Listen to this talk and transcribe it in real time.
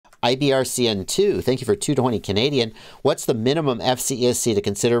IBRCN2, thank you for 220 Canadian. What's the minimum FC ESC to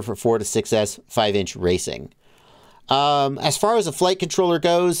consider for 4 to 6S 5-inch racing? As far as a flight controller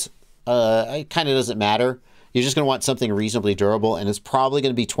goes, it kind of doesn't matter. You're just going to want something reasonably durable, and it's probably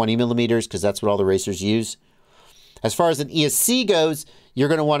going to be 20 millimeters because that's what all the racers use. As far as an ESC goes, you're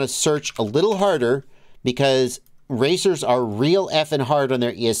going to want to search a little harder because racers are real effing hard on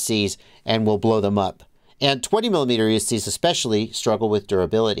their ESCs and will blow them up. And 20 millimeter ESCs especially struggle with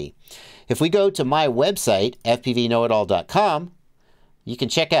durability. If we go to my website, fpvknowitall.com, you can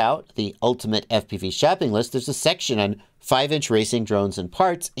check out the Ultimate FPV shopping list. There's a section on 5-inch racing drones and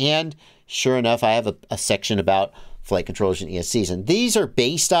parts, and sure enough, I have a section about flight controllers and ESCs. And these are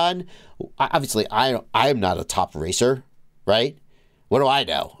based on, obviously, I'm not a top racer, right? What do I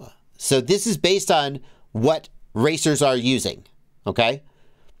know? So this is based on what racers are using, okay?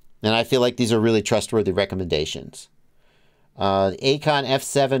 And I feel like these are really trustworthy recommendations. The Acon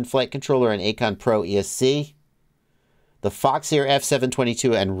F7 flight controller and Acon Pro ESC. The Foxeer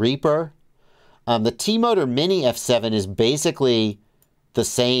F722 and Reaper. The T-Motor Mini F7 is basically the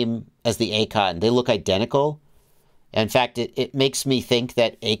same as the Acon. They look identical. In fact, it makes me think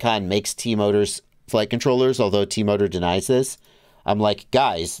that Acon makes T-Motor's flight controllers, although T-Motor denies this. I'm like,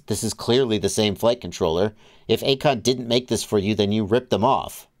 guys, this is clearly the same flight controller. If Acon didn't make this for you, then you ripped them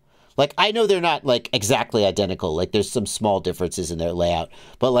off. Like, I know they're not, like, exactly identical. Like, there's some small differences in their layout.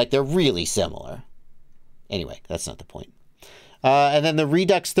 But, like, they're really similar. Anyway, that's not the point. And then the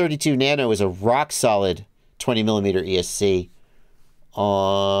Redux 32 Nano is a rock-solid 20mm ESC.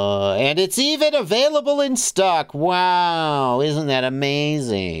 And it's even available in stock. Wow, isn't that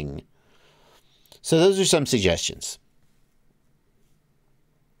amazing? So those are some suggestions.